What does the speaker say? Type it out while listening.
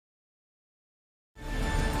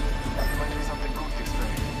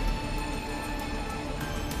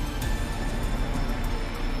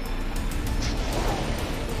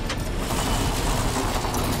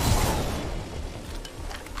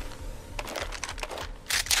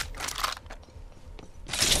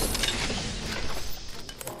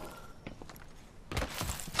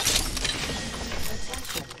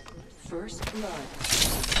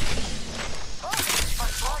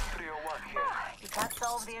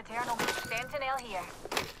eternal. Sentinel here.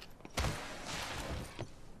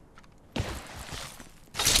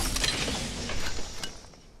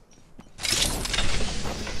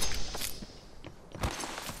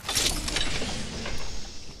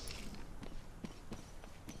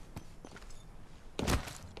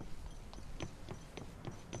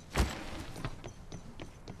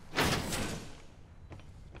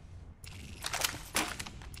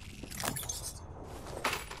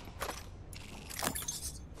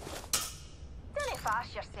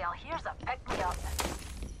 Fast yourself. Here's a pick-me-up.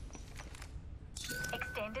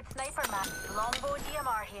 Extended sniper map. Longbow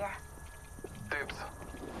DMR here. Dibs.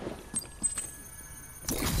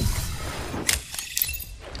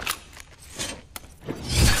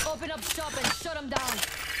 Open up shop and shut them down.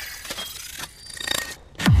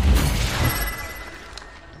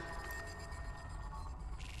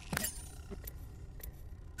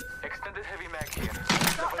 Extended heavy mag here.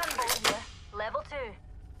 Shotgun bolt here. Level 2.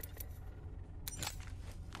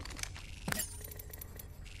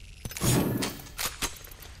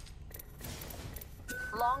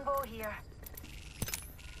 Longbow here.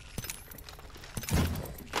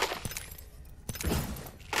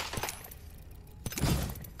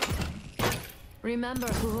 Remember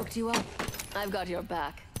who hooked you up? I've got your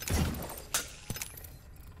back.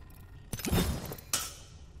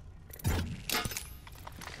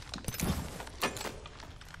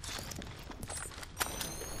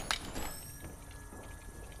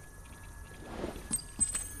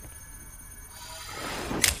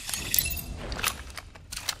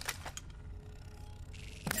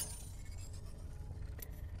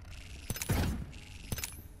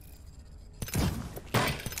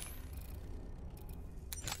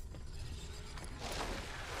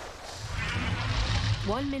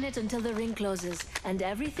 One minute until the ring closes, and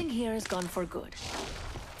everything here is gone for good.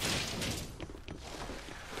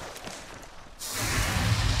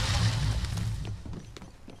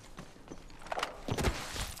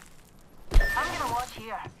 I'm gonna watch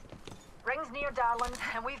here. Ring's near Darland,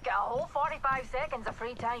 and we've got a whole 45 seconds of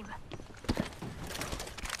free time.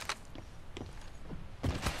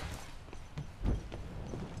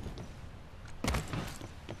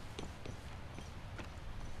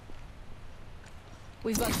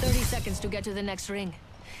 We've got 30 seconds to get to the next ring.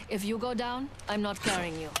 If you go down, I'm not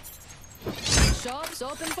carrying you. Shop's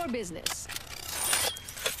open for business.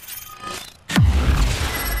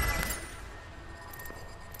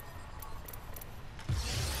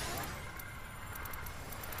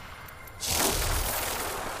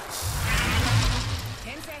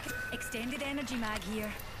 Extended energy mag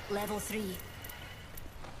here. Level 3.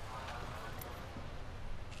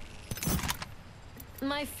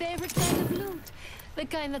 My favorite kind of loot. The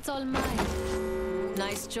kind that's all mine.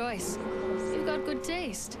 Nice choice. You got good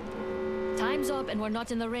taste. Time's up and we're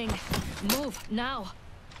not in the ring. Move, now.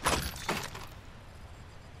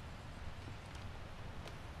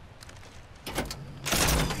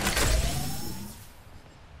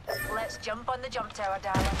 Let's jump on the jump tower,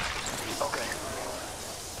 darling. Okay.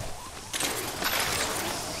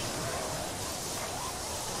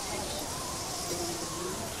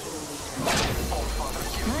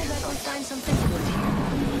 I bet we'll find something good here.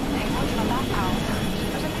 Hey, watch my back, pal.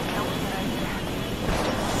 There's a big killing around here.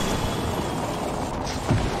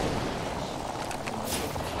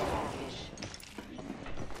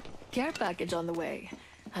 Care package on the way.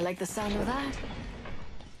 I like the sound of that.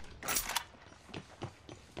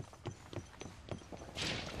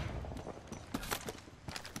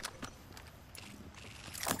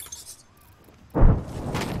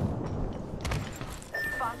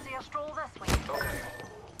 Fancy a stroll this week? Okay.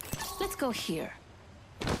 Let's go here.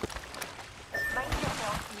 Mind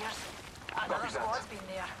yourself, Piers. Another squad's been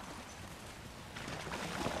there.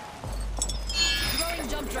 Throwing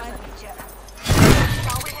jump drive.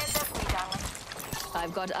 Shall we head this way, darling?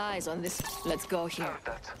 I've got eyes on this. Let's go here. Heard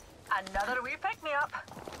that. Another wee pick-me-up.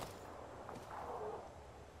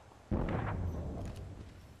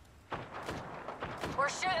 We're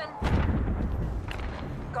shooting.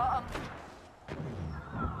 Got him.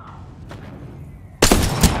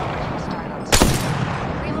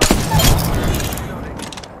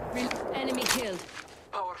 Enemy killed.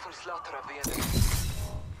 Powerful slaughter of the enemy.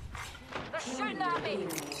 They're shooting at me.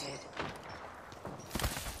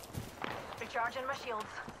 Recharging my shields.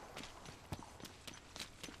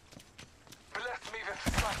 Bless me with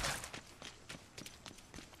sight.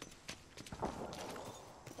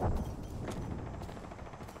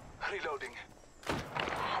 Reloading.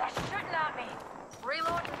 They're shooting at me.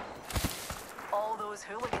 Reloading. All those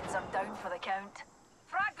hooligans are down for the count.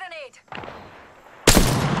 Frag grenade.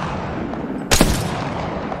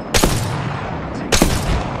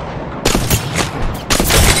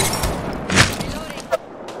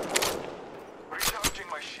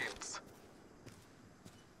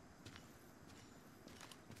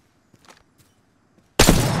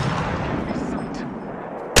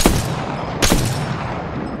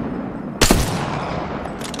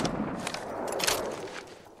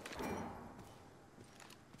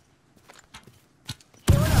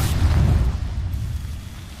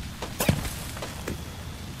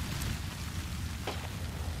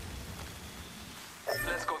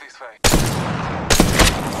 buffet.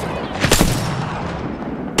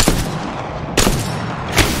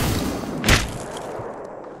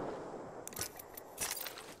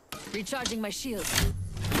 Recharging my shield. Spotted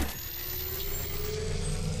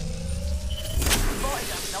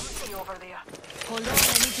a numpty over there. Hold on, I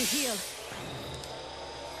need to heal.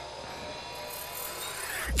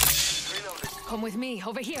 Reloading. Come with me,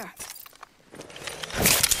 over here.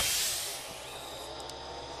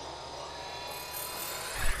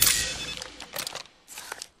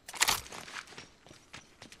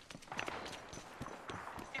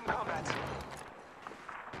 In combat.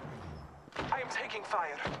 I am taking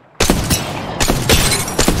fire.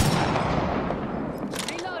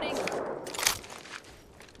 Reloading.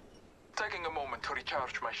 Taking a moment to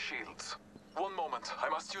recharge my shields. One moment, I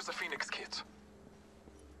must use a Phoenix kit.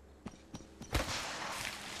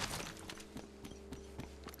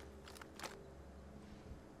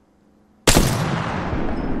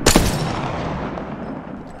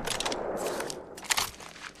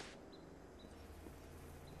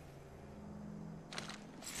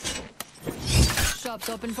 Shop's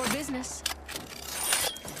open for business.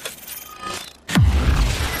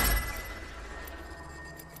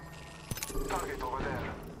 Target over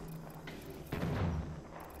there.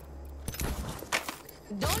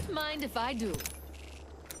 Don't mind if I do.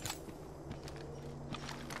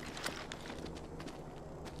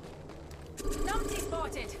 Numpty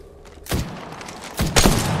spotted.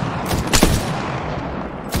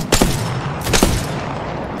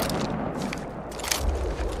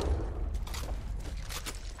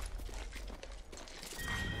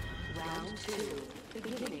 Round 2,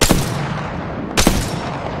 beginning.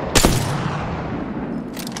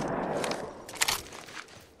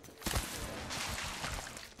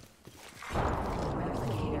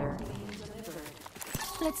 Replicator being delivered.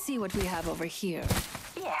 Let's see what we have over here.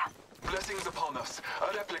 Yeah. Blessings upon us. A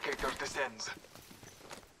replicator descends.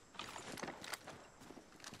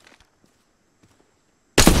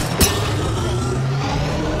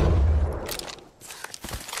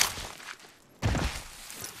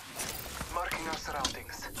 Marking our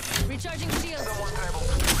surroundings. Recharging shield. Someone traveled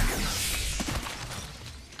through here.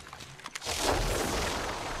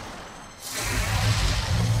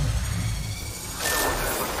 Someone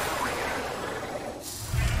traveled through here.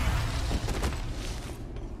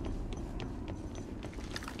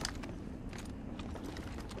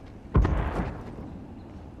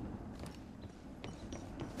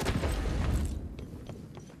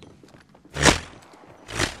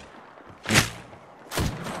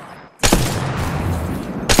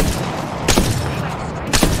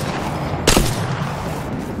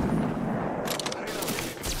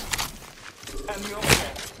 Enemy over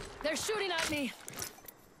there. They're shooting at me.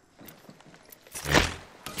 There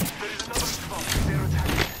is another spot. They're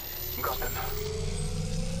attacking. Got them.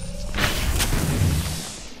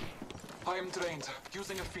 I am drained.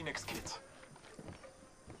 Using a Phoenix kit.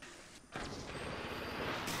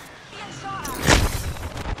 Being shot at.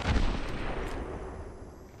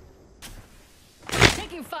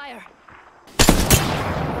 Taking fire.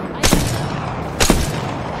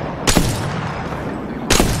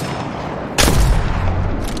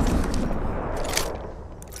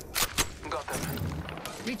 Got them.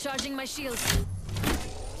 Recharging my shield.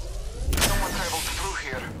 Someone traveled through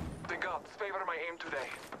here. The gods favor my aim today.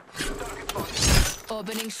 Target spotted.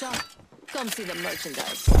 Opening shop. Come see the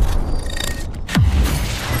merchandise.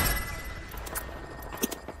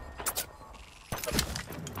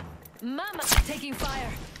 Mama, taking fire.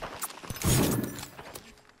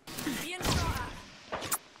 Being shot at.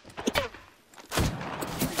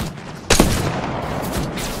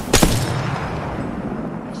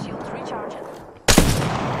 My shield's recharging.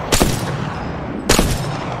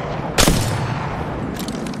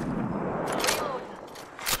 Reloading.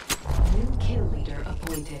 New kill leader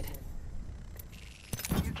appointed.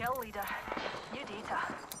 New kill leader. New data.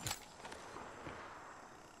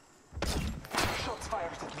 Shots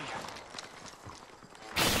fired at me.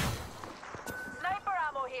 Sniper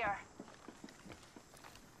ammo here.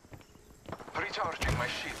 Recharging my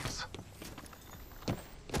shields.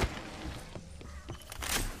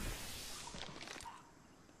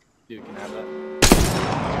 You can have that.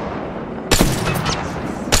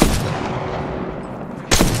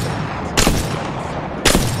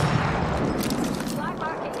 Black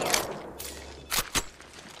market here.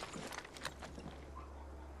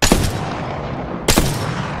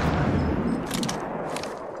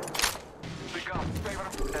 The gods favor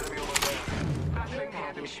enemy over there. Battling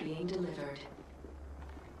Package the enemy. being delivered.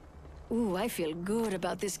 Ooh, I feel good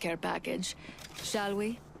about this care package. Shall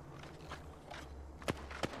we?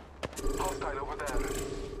 Hostile over there.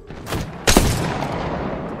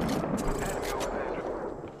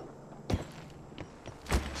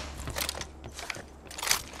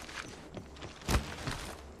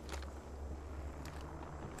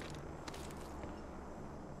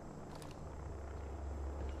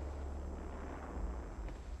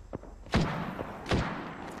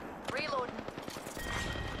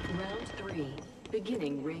 3.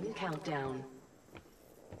 Beginning ring countdown.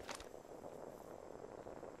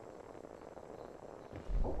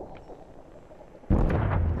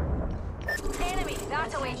 Enemy,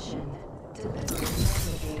 that's away. Attention. Delivery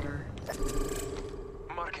replicator.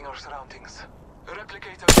 Marking our surroundings.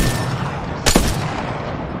 Replicator.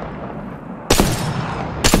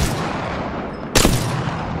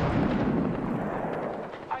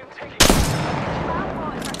 I'm taking. Bad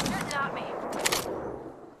boys are shooting at me.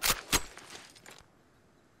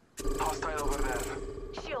 Hostile over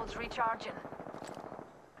there. Shields recharging.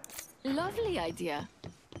 Lovely idea.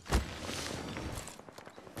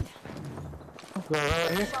 Go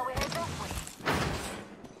right here. Shall we head this way?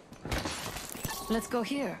 Let's go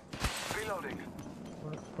here. Reloading.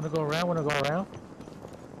 Wanna go around? Wanna go around?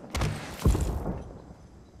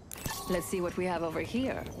 Let's see what we have over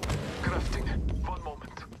here. Crafting. One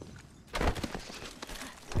moment.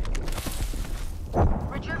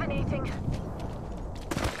 Rejuvenating.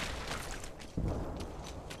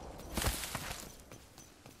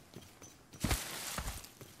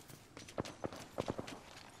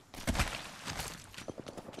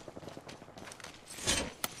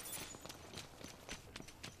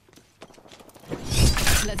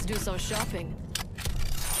 Let's do some shopping.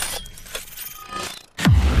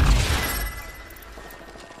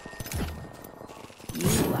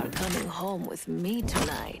 You are coming home with me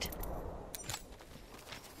tonight.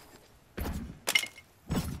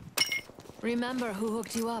 Remember who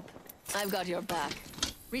hooked you up? I've got your back.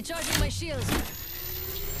 Recharging my shields.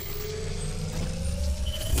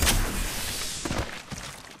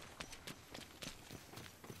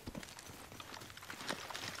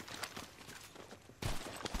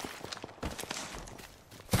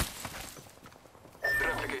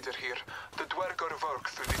 Replicator here. The dwerger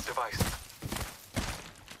works through this device.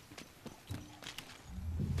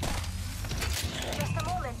 Just a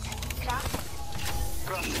moment. Craft.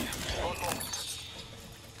 Crafting. One moment.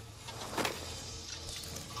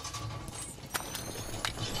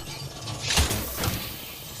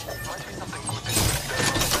 Might be something good in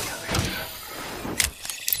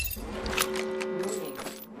Warning.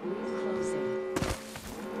 Ring closing.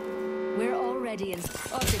 We're already in.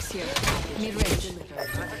 Optics here. Mid-range. Delivered.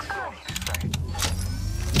 Let's explore.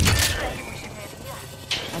 Ready, we should head here.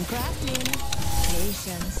 I'm crafting.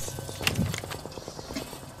 Patience.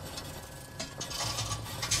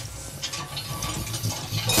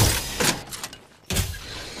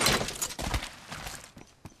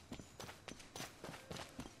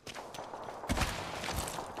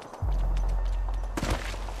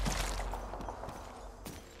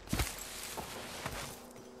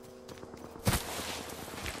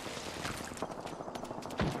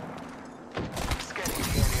 Scanning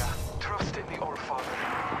the area. Trust in the Allfather.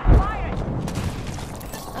 Fire it!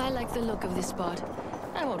 I like the look of this spot.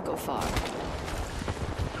 I won't go far.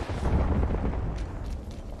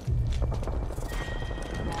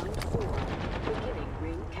 Round 4. Beginning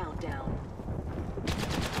ring countdown.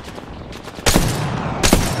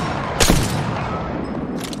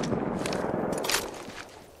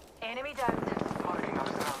 Enemy down. Marking our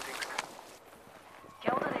surroundings.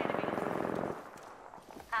 Killed an enemy.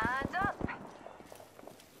 And up.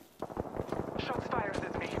 Shots fired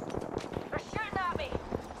at me. They're shooting at me.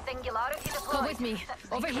 Singularity deployed. Come with me.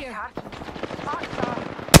 Over here. Rockstar.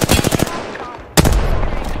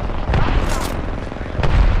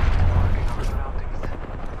 Marking our surroundings.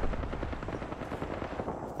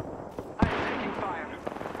 I'm taking fire.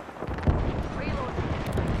 Reload.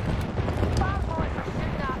 Bad boys are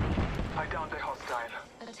shooting at me. I downed a hostile.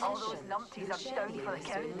 All those numpties are down for the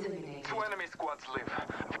count. Two enemy squads live.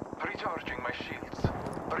 Recharging my shields.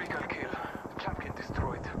 Recall kill. Champion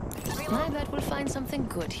destroyed. I bet we'll find something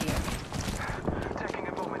good here. Taking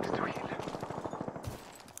a moment to heal.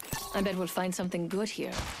 I bet we'll find something good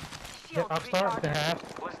here. Yeah, Shields I'll start to recharging. have.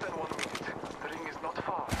 Less than 1 minute. The ring is not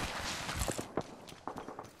far.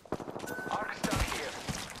 Arc star here.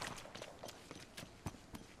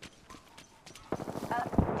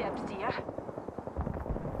 Dibs here.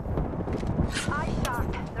 Eye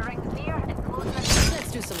shark. The ring's near and close.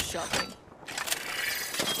 Let's do some shopping.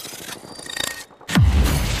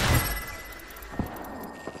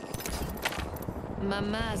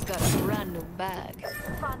 Mama's got a brand new bag.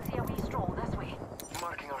 Fancy a wee stroll this way.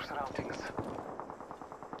 Marking our surroundings.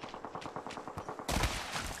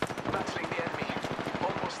 Battling the enemy.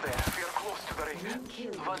 Almost there. We are close to the ring.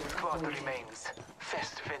 One squad remains.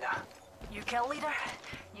 Fest winner. You kill leader,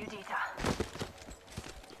 you data.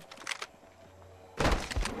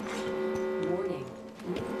 Warning.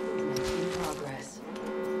 Movement in progress.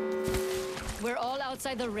 We're all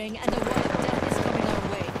outside the ring, and the wall of death is coming our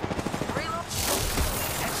way. Reload.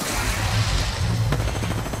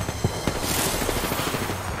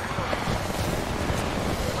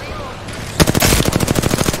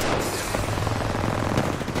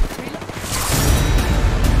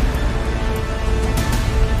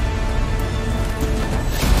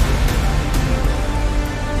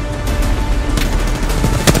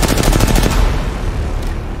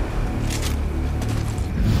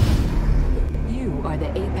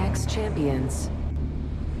 Apex Champions.